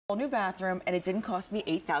new bathroom, and it didn't cost me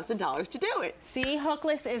 $8,000 to do it. See,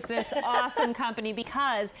 Hookless is this awesome company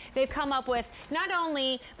because they've come up with not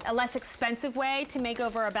only a less expensive way to make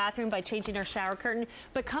over a bathroom by changing our shower curtain,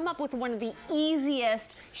 but come up with one of the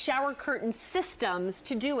easiest shower curtain systems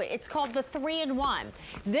to do it. It's called the 3-in-1.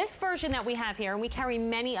 This version that we have here, and we carry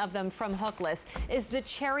many of them from Hookless, is the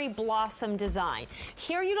cherry blossom design.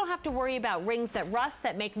 Here you don't have to worry about rings that rust,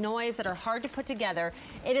 that make noise, that are hard to put together.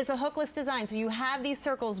 It is a Hookless design, so you have these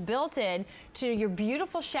circles built in to your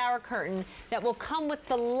beautiful shower curtain that will come with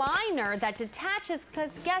the liner that detaches,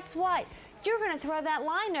 because guess what? You're going to throw that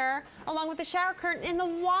liner along with the shower curtain in the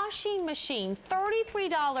washing machine.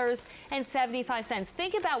 $33.75.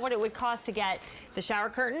 Think about what it would cost to get the shower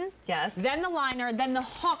curtain, yes, then the liner, then the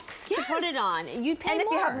hooks to put it on. You'd pay more. And if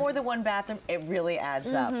you have more than one bathroom, it really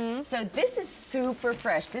adds up. So this is super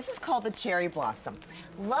fresh. This is called the cherry blossom.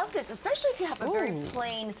 Love this, especially if you have a very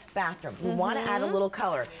plain bathroom. You want to add a little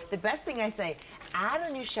color. The best thing I say, add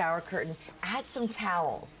a new shower curtain, add some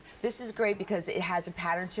towels. This is great because it has a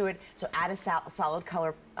pattern to it, so add a solid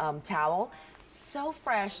color towel. So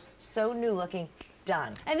fresh, so new looking.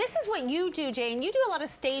 Done. And this is what you do, Jane. You do a lot of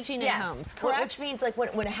staging in homes, correct? Which means, like,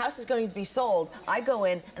 when a house is going to be sold, I go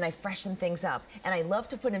in and I freshen things up. And I love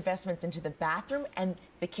to put investments into the bathroom and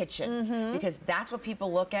the kitchen, because that's what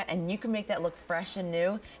people look at, and you can make that look fresh and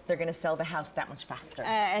new. They're going to sell the house that much faster.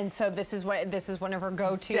 And so this is one of our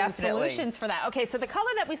go-to solutions for that. Okay, so the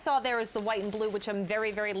color that we saw there is the white and blue, which I'm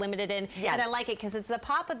very, very limited in, and I like it because it's the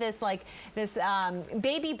pop of this, like this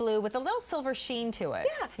baby blue with a little silver sheen to it.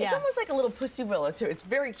 Yeah, it's almost like a little pussy willow too. It's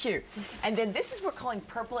very cute. And then this is what we're calling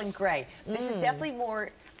purple and gray. This is definitely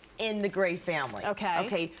more in the gray family.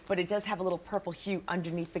 Okay, but it does have a little purple hue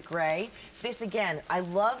underneath the gray. This again, I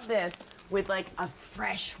love this with like a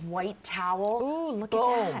fresh white towel. Ooh, look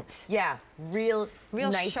at that. Yeah, real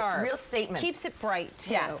nice, sharp. Real statement. Keeps it bright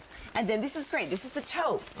too. Yes, and then this is great. This is the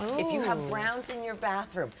taupe. If you have browns in your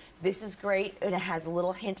bathroom, this is great, and it has a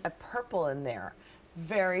little hint of purple in there.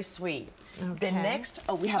 Very sweet. The next,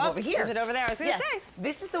 we have over here. Is it over there? I was going to say.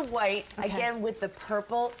 This is the white, again with the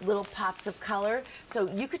purple little pops of color. So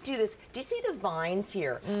you could do this. Do you see the vines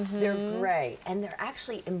here? They're gray, and they're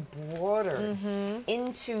actually embroidered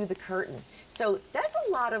into the curtain. So that's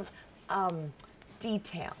a lot of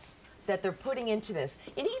detail that they're putting into this.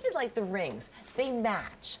 And even like the rings, they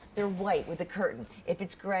match. They're white with the curtain. If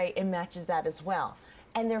it's gray, it matches that as well.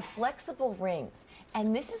 And they're flexible rings.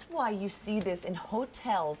 And this is why you see this in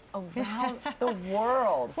hotels around the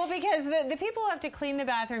world. Well, because the people who have to clean the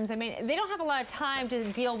bathrooms, I mean, they don't have a lot of time to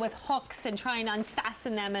deal with hooks and try and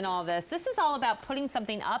unfasten them and all this. This is all about putting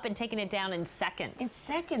something up and taking it down in seconds. In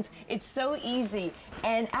seconds. It's so easy.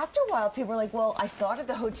 And after a while, people are like, well, I saw it at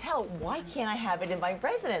the hotel. Why can't I have it in my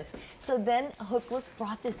residence? So then Hookless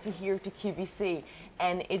brought this to here to QVC.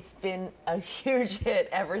 And it's been a huge hit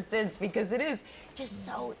ever since because it is just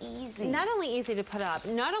so easy. Not only easy to put up,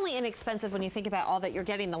 not only inexpensive when you think about all that you're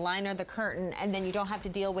getting, the liner, the curtain, and then you don't have to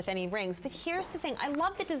deal with any rings. But here's the thing. I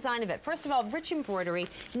love the design of it. First of all, rich embroidery,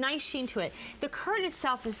 nice sheen to it. The curtain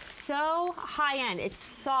itself is so high-end. It's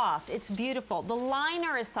soft. It's beautiful. The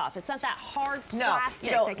liner is soft. It's not that hard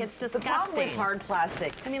plastic that gets disgusting. The problem with hard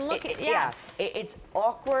plastic, I mean, look at, it's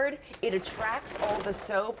awkward. It attracts all the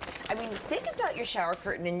soap. I mean, think about your shower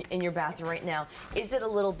curtain in your bathroom right now. Is it a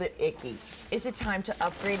little bit icky? Is it time to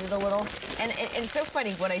upgrade it a little? And it's so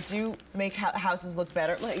funny when I do make houses look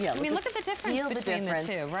better. I mean, look at the difference between the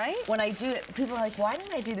two, right? When I do it, people are like, why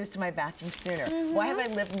didn't I do this to my bathroom sooner? Why have I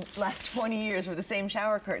lived the last 20 years with the same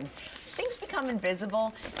shower curtain? Things become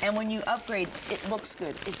invisible, and when you upgrade, it looks good.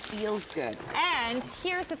 It feels good. And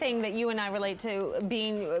here's the thing that you and I relate to,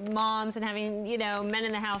 being moms and having, you know, men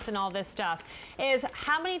in the house and all this stuff, is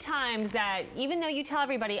how many times that, even though you tell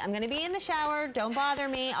everybody, I'm going to be in the shower, don't bother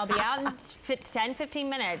me, I'll be out in 10, 15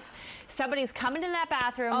 minutes, somebody's coming to that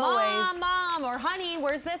bathroom, Mom, or honey,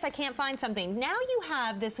 where's this? I can't find something. Now you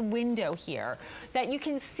have this window here that you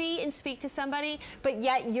can see and speak to somebody, but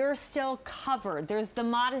yet you're still covered. There's the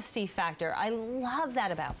modesty factor. I love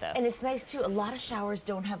that about this. And it's nice too, a lot of showers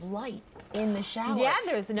don't have light in the shower. Yeah,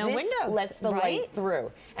 there's no windows. This lets the light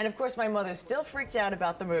through. And of course, my mother's still freaked out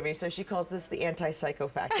about the movie, so she calls this the anti-psycho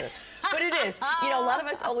factor. But it is. You know, a lot of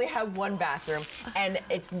us only have one bathroom, and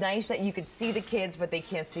it's nice that you could see the kids, but they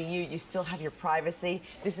can't see you. You still have your privacy.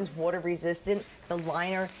 This is water resistant. The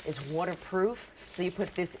liner is waterproof. So you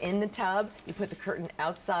put this in the tub, you put the curtain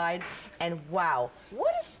outside, and wow,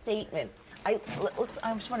 what a statement. I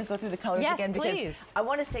just want to go through the colors again because I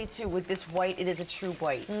want to say too, with this white, it is a true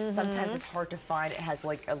white. Sometimes it's hard to find. It has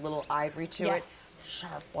like a little ivory to it.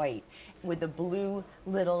 Sharp white. with the blue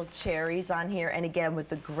little cherries on here, and again with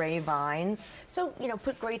the gray vines. So, you know,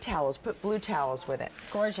 put gray towels, put blue towels with it.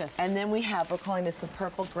 Gorgeous. And then we have, we're calling this the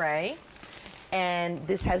purple gray. And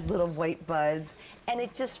this has little white buds, and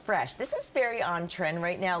it's just fresh. This is very on trend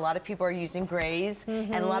right now. A lot of people are using grays,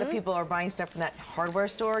 and a lot of people are buying stuff from that hardware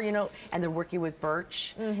store, you know, and they're working with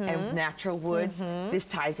birch and natural woods. This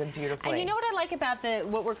ties in beautifully. And you know what I like about the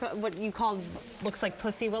what you call looks like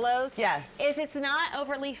pussy willows? Yes. Is it's not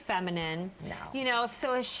overly feminine. No. You know,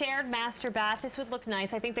 so a shared master bath, this would look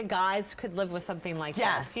nice. I think the guys could live with something like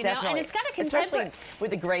yes, this. You definitely. know, and it's got a especially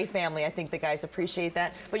with the gray family. I think the guys appreciate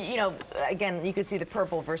that. But you know, again, you can see the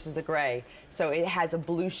purple versus the gray. So it has a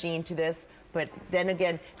blue sheen to this. But then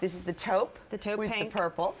again, this is the taupe. The taupe with pink. the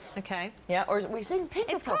purple. Okay. Yeah, or we saying pink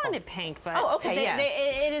It's or purple? calling it pink, but oh, okay, yeah.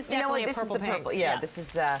 It is definitely this a purple is the pink. purple. Yeah, this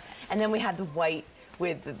is, and then we have the white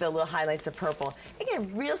with the little highlights of purple.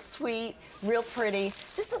 Again, real sweet, real pretty,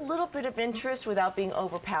 just a little bit of interest without being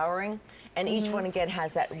overpowering. And each one, again,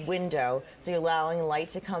 has that window, so you're allowing light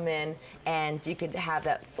to come in, and you could have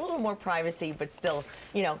that a little more privacy, but still,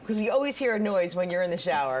 you know, because you always hear a noise when you're in the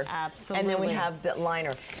shower. Absolutely. And then we have the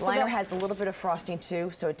liner. So Liner has a little bit of frosting, too,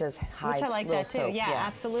 so it does hide Which I like little that, too. soap. Yeah,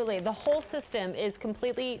 absolutely. The whole system is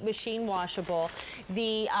completely machine washable.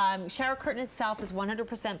 The shower curtain itself is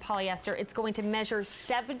 100% polyester. It's going to measure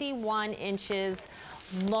 71 inches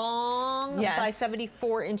long by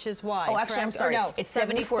 74 inches wide. Oh, actually, correct? I'm sorry. Or no, it's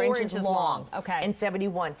 74 inches long. Okay. And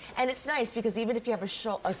 71. And it's nice because even if you have a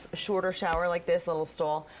shorter shower like this, little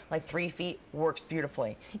stall, like 3 feet, works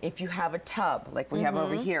beautifully. If you have a tub, like we have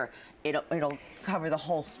over here, it'll cover the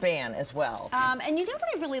whole span as well. And you know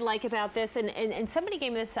what I really like about this, and somebody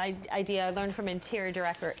gave me this idea, I learned from an interior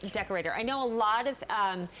decorator. I know a lot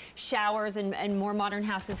of showers and more modern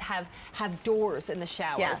houses have doors in the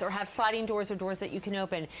showers, or have sliding doors or doors that you can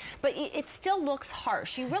open, but it still looks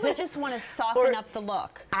harsh. You really just want to soften up the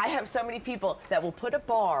look. I have so many people that will put a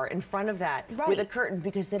bar in front of that with a curtain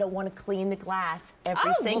because they don't want to clean the glass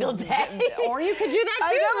every single day. Or you could do that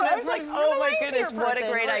too. I know, I was like, oh my goodness, what a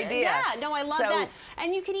great idea. Yeah, no, I love that.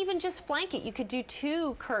 And you can even just flank it. You could do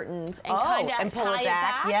 2 curtains and kind of pull tie it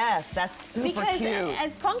back. Yes, that's super because cute.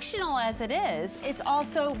 As functional as it is, it's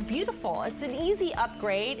also beautiful. It's an easy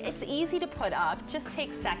upgrade. It's easy to put up. Just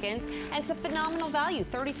takes seconds. And it's a phenomenal value,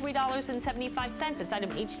 $33.75. It's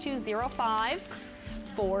item H205.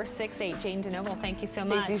 468. Jane DeNoble, thank you so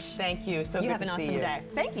much. Stacey, thank you. So you good have an to see awesome you. day.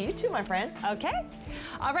 Thank you. You too, my friend. Okay.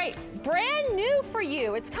 All right. Brand new for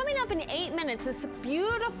you. It's coming up in 8 minutes. This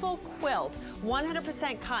beautiful quilt,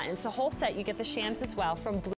 100% cotton. It's a whole set. You get the shams as well from Blue.